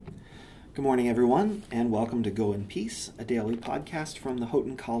Good morning, everyone, and welcome to Go in Peace, a daily podcast from the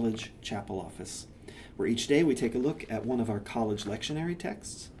Houghton College Chapel office, where each day we take a look at one of our college lectionary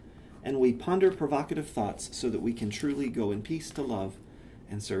texts, and we ponder provocative thoughts so that we can truly go in peace to love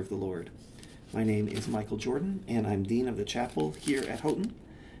and serve the Lord. My name is Michael Jordan, and I'm Dean of the Chapel here at Houghton,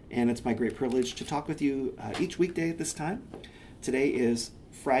 and it's my great privilege to talk with you each weekday at this time. Today is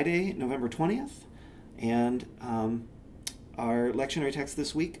Friday, November 20th, and our lectionary texts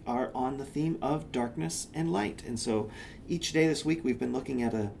this week are on the theme of darkness and light. And so each day this week we've been looking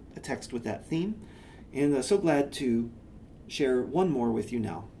at a text with that theme. And so glad to share one more with you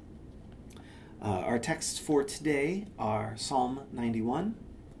now. Our texts for today are Psalm 91,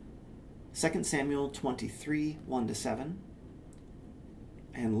 2 Samuel 23, 1-7,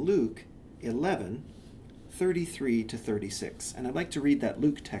 and Luke 11, 33 to 36. And I'd like to read that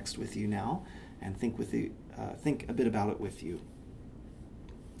Luke text with you now and think a bit about it with you.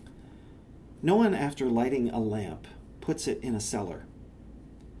 No one, after lighting a lamp, puts it in a cellar,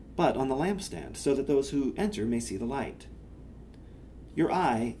 but on the lampstand, so that those who enter may see the light. Your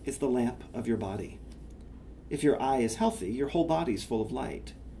eye is the lamp of your body. If your eye is healthy, your whole body is full of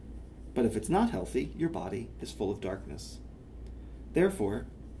light. But if it's not healthy, your body is full of darkness. Therefore,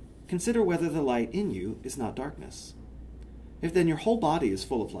 consider whether the light in you is not darkness. If then your whole body is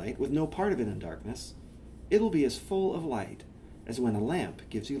full of light, with no part of it in darkness, it will be as full of light as when a lamp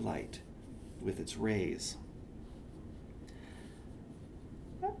gives you light with its rays.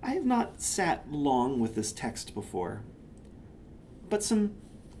 I have not sat long with this text before, but some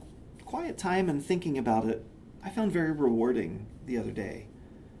quiet time and thinking about it I found very rewarding the other day.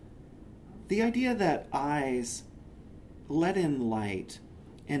 The idea that eyes let in light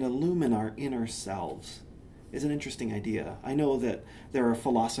and illumine our inner selves is an interesting idea. I know that there are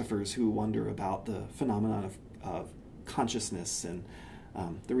philosophers who wonder about the phenomenon of consciousness and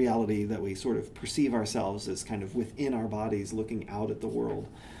the reality that we sort of perceive ourselves as kind of within our bodies looking out at the world,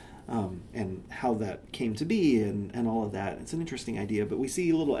 and how that came to be and all of that. It's an interesting idea, but we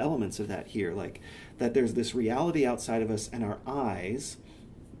see little elements of that here, like that there's this reality outside of us, and our eyes,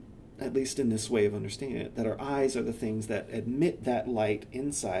 at least in this way of understanding it, that our eyes are the things that admit that light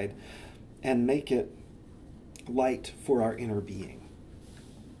inside and make it light for our inner being.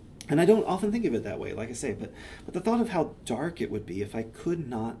 And I don't often think of it that way, like I say, but the thought of how dark it would be if I could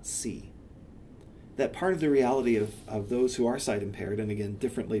not see. That part of the reality of those who are sight impaired, and again,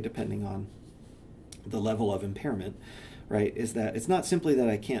 differently depending on the level of impairment, right, is that it's not simply that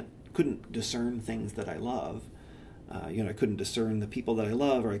I couldn't discern things that I love. I couldn't discern the people that I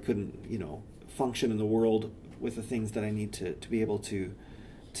love, or I couldn't, function in the world with the things that I need to be able to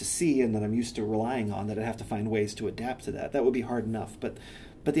see and that I'm used to relying on, that I have to find ways to adapt to that. That would be hard enough. But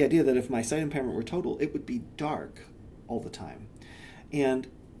the idea that if my sight impairment were total, it would be dark all the time. And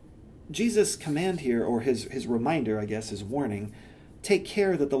Jesus' command here, or his reminder, I guess, his warning, take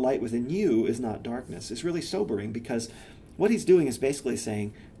care that the light within you is not darkness, is really sobering, because what he's doing is basically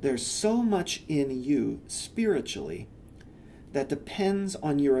saying there's so much in you spiritually that depends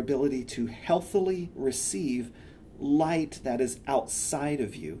on your ability to healthily receive light that is outside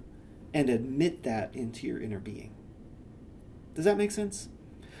of you and admit that into your inner being. Does that make sense?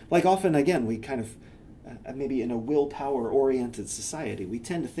 Like often, again, we kind of, maybe in a willpower-oriented society, we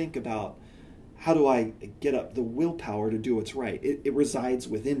tend to think about, how do I get up the willpower to do what's right? It resides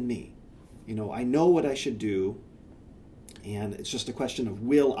within me. I know what I should do, and it's just a question of,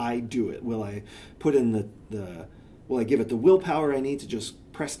 will I do it? Will I put in will I give it the willpower I need to just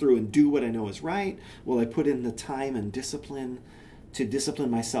press through and do what I know is right? Will I put in the time and discipline to discipline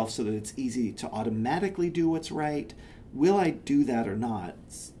myself so that it's easy to automatically do what's right? Will I do that or not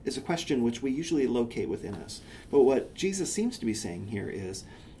is a question which we usually locate within us. But what Jesus seems to be saying here is,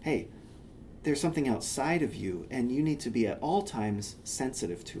 hey, there's something outside of you, and you need to be at all times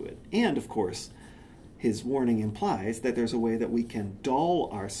sensitive to it. And, of course, his warning implies that there's a way that we can dull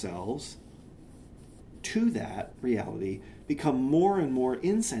ourselves to that reality, become more and more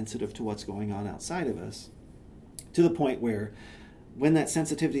insensitive to what's going on outside of us, to the point where when that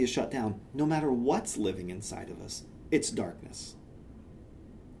sensitivity is shut down, no matter what's living inside of us, it's darkness.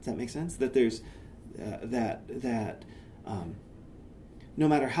 Does that make sense? That there's no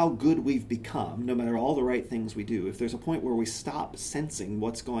matter how good we've become, no matter all the right things we do, if there's a point where we stop sensing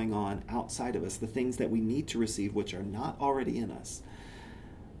what's going on outside of us, the things that we need to receive which are not already in us,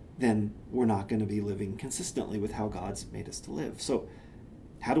 then we're not going to be living consistently with how God's made us to live. So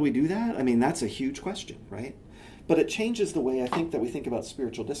how do we do that? I mean, that's a huge question, right? But it changes the way I think that we think about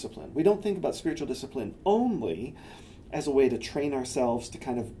spiritual discipline. We don't think about spiritual discipline only as a way to train ourselves to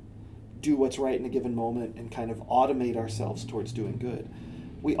kind of do what's right in a given moment and kind of automate ourselves towards doing good.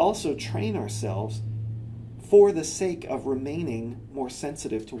 we also train ourselves for the sake of remaining more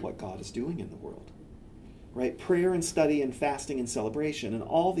sensitive to what God is doing in the world. Right? Prayer and study and fasting and celebration and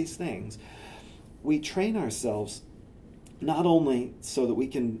all these things, we train ourselves not only so that we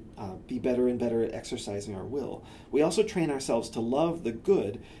can be better and better at exercising our will, we also train ourselves to love the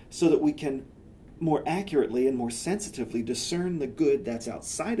good so that we can more accurately and more sensitively discern the good that's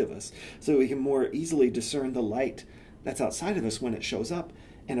outside of us, so that we can more easily discern the light that's outside of us when it shows up,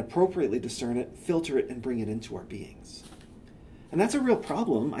 and appropriately discern it, filter it, and bring it into our beings. And that's a real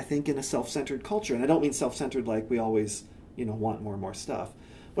problem, I think, in a self-centered culture. And I don't mean self-centered like we always, want more and more stuff.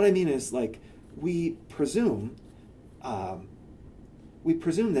 What I mean is, like, we presume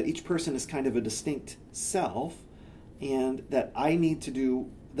that each person is kind of a distinct self, and that I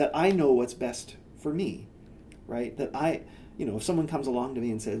know what's best for me, right? That if someone comes along to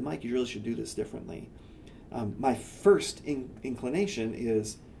me and says, Mike, you really should do this differently, my first inclination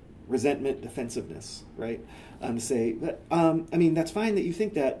is resentment, defensive-ness, right? To say, that's fine that you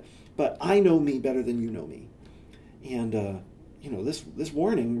think that, but I know me better than you know me. And, this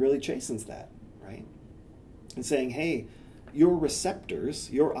warning really chastens that, right? And saying, hey, your receptors,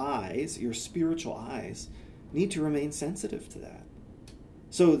 your eyes, your spiritual eyes, need to remain sensitive to that.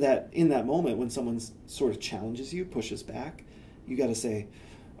 So that in that moment when someone sort of challenges you, pushes back, you got to say,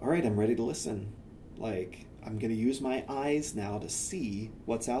 all right, I'm ready to listen. Like, I'm going to use my eyes now to see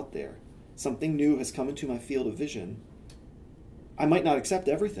what's out there. Something new has come into my field of vision. I might not accept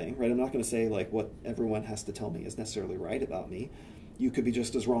everything, right? I'm not going to say, like, what everyone has to tell me is necessarily right about me. You could be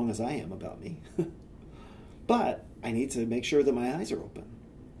just as wrong as I am about me. But I need to make sure that my eyes are open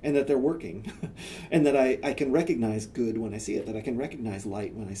and that they're working and that I can recognize good when I see it, that I can recognize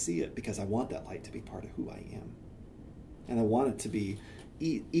light when I see it, because I want that light to be part of who I am. And I want it to be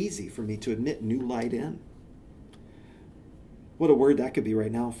easy for me to admit new light in. What a word that could be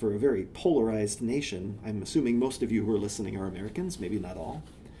right now for a very polarized nation. I'm assuming most of you who are listening are Americans, maybe not all.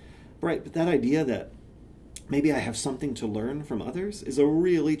 Right, but that idea that maybe I have something to learn from others is a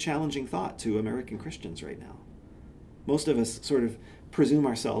really challenging thought to American Christians right now. Most of us sort of presume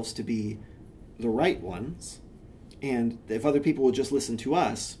ourselves to be the right ones, and if other people would just listen to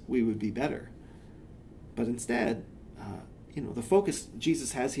us, we would be better. But instead, the focus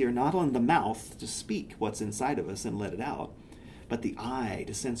Jesus has here, not on the mouth to speak what's inside of us and let it out, but the eye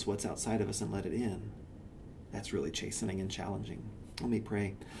to sense what's outside of us and let it in. That's really chastening and challenging. Let me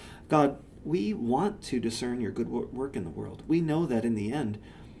pray. God, we want to discern your good work in the world. We know that in the end,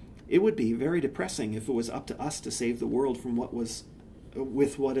 it would be very depressing if it was up to us to save the world from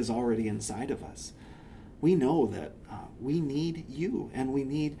what is already inside of us. We know that we need you, and we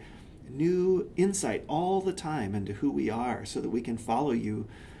need new insight all the time into who we are so that we can follow you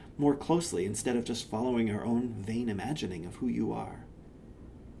more closely instead of just following our own vain imagining of who you are.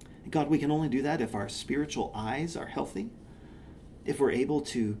 God, we can only do that if our spiritual eyes are healthy, if we're able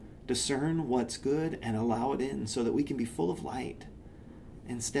to discern what's good and allow it in so that we can be full of light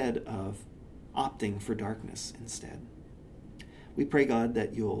instead of opting for darkness instead. We pray, God,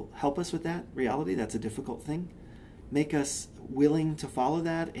 that you'll help us with that reality. That's a difficult thing. Make us willing to follow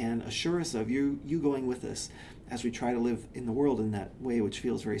that and assure us of you going with us as we try to live in the world in that way which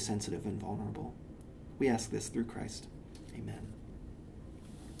feels very sensitive and vulnerable. We ask this through Christ. Amen.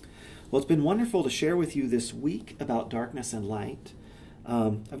 Well, it's been wonderful to share with you this week about darkness and light.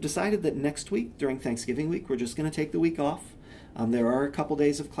 I've decided that next week, during Thanksgiving week, we're just going to take the week off. There are a couple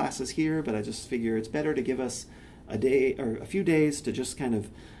days of classes here, but I just figure it's better to give us a day or a few days to just kind of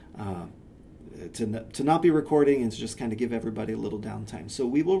to not be recording and to just kind of give everybody a little downtime. So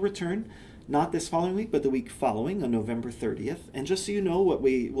we will return not this following week, but the week following on November 30th. And just so you know what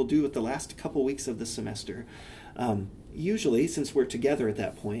we will do with the last couple weeks of the semester, usually, since we're together at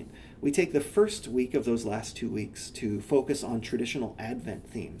that point, we take the first week of those last 2 weeks to focus on traditional Advent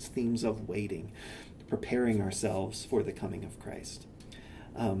themes of waiting, preparing ourselves for the coming of Christ.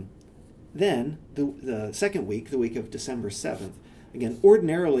 Then, the second week, the week of December 7th, again,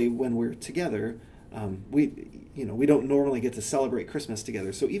 ordinarily when we're together, we don't normally get to celebrate Christmas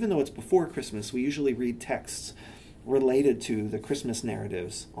together. So even though it's before Christmas, we usually read texts related to the Christmas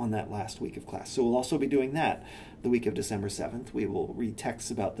narratives on that last week of class. So we'll also be doing that the week of December 7th. We will read texts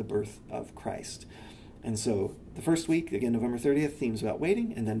about the birth of Christ. And so the first week, again, November 30th, themes about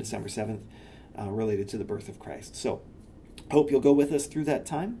waiting, and then December 7th, related to the birth of Christ. So hope you'll go with us through that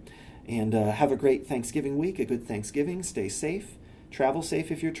time, and have a great Thanksgiving week, a good Thanksgiving. Stay safe. Travel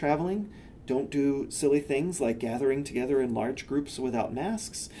safe if you're traveling. Don't do silly things like gathering together in large groups without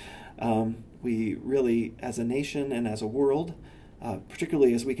masks. We really, as a nation and as a world,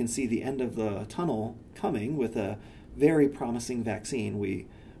 particularly as we can see the end of the tunnel coming with a very promising vaccine, we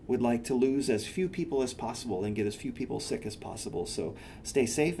would like to lose as few people as possible and get as few people sick as possible. So stay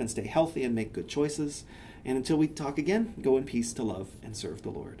safe and stay healthy and make good choices. And until we talk again, go in peace to love and serve the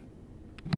Lord.